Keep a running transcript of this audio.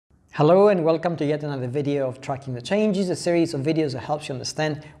Hello and welcome to yet another video of Tracking the Changes, a series of videos that helps you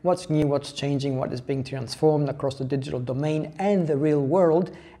understand what's new, what's changing, what is being transformed across the digital domain and the real world,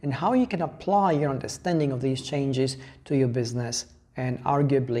 and how you can apply your understanding of these changes to your business and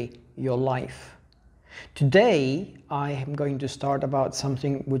arguably your life. Today I am going to start about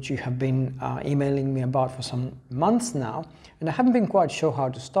something which you have been emailing me about for some months now, and I haven't been quite sure how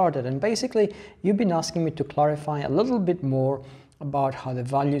to start it. And basically you've been asking me to clarify a little bit more about how the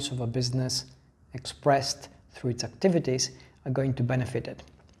values of a business expressed through its activities are going to benefit it.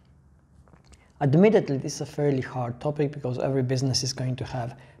 Admittedly, this is a fairly hard topic because every business is going to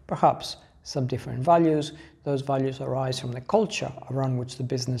have perhaps some different values. Those values arise from the culture around which the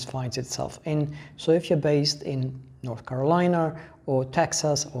business finds itself in. So if you're based in North Carolina or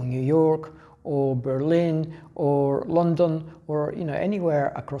Texas or New York or Berlin or London or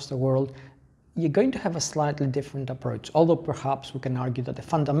anywhere across the world, you're going to have a slightly different approach, although perhaps we can argue that the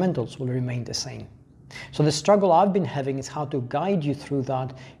fundamentals will remain the same. So the struggle I've been having is how to guide you through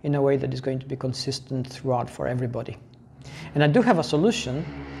that in a way that is going to be consistent throughout for everybody. And I do have a solution,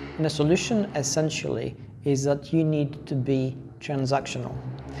 and the solution essentially is that you need to be transactional.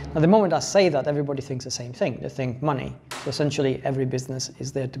 Now, the moment I say that, everybody thinks the same thing. They think money. So essentially every business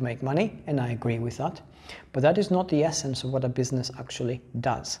is there to make money, and I agree with that. But that is not the essence of what a business actually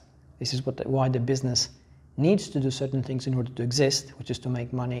does. This is why the business needs to do certain things in order to exist, which is to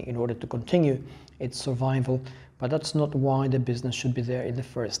make money in order to continue its survival. But that's not why the business should be there in the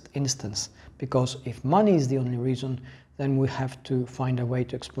first instance. Because if money is the only reason, then we have to find a way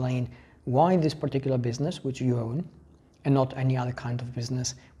to explain why this particular business, which you own, and not any other kind of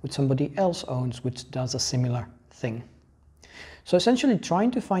business which somebody else owns, which does a similar thing. So essentially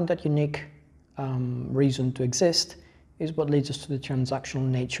trying to find that unique reason to exist is what leads us to the transactional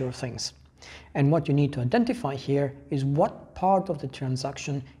nature of things. And what you need to identify here is what part of the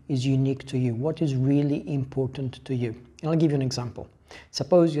transaction is unique to you, what is really important to you. And I'll give you an example.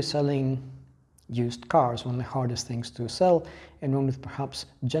 Suppose you're selling used cars, one of the hardest things to sell, and one that perhaps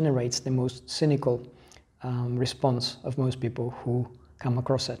generates the most cynical response of most people who come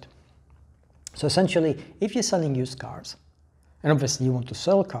across it. So essentially, if you're selling used cars, and obviously you want to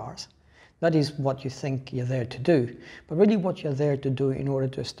sell cars, that is what you think you're there to do. But really what you're there to do in order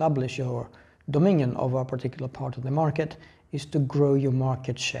to establish your dominion over a particular part of the market is to grow your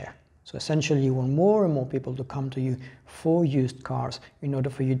market share. So essentially you want more and more people to come to you for used cars in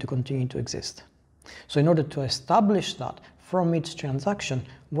order for you to continue to exist. So in order to establish that from each transaction,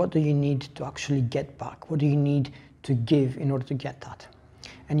 what do you need to actually get back? What do you need to give in order to get that?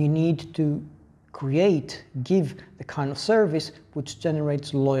 And you need to give the kind of service which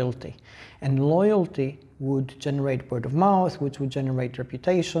generates loyalty. And loyalty would generate word of mouth, which would generate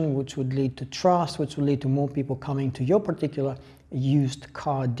reputation, which would lead to trust, which would lead to more people coming to your particular used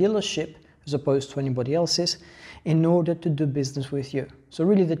car dealership as opposed to anybody else's in order to do business with you. So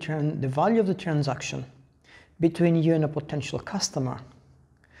really the value of the transaction between you and a potential customer,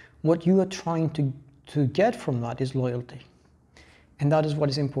 what you are trying to get from that is loyalty. And that is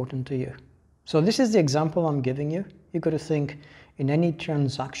what is important to you. So this is the example I'm giving you. You've got to think in every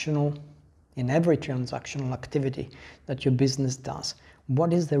transactional activity that your business does,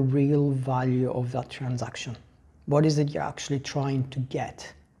 what is the real value of that transaction? What is it you're actually trying to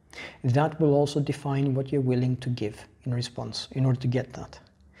get? That will also define what you're willing to give in response in order to get that.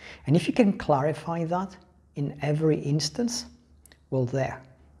 And if you can clarify that in every instance, well,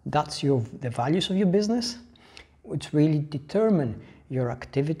 that's the values of your business, which really determine your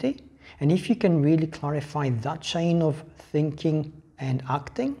activity. And if you can really clarify that chain of thinking and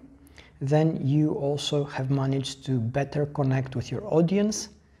acting, then you also have managed to better connect with your audience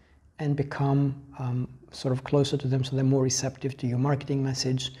and become sort of closer to them, so they're more receptive to your marketing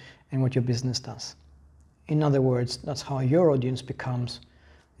message and what your business does. In other words, that's how your audience becomes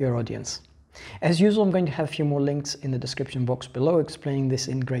your audience. As usual, I'm going to have a few more links in the description box below explaining this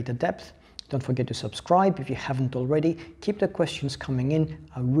in greater depth. Don't forget to subscribe if you haven't already. Keep the questions coming in.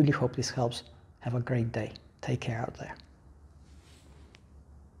 I really hope this helps. Have a great day. Take care out there.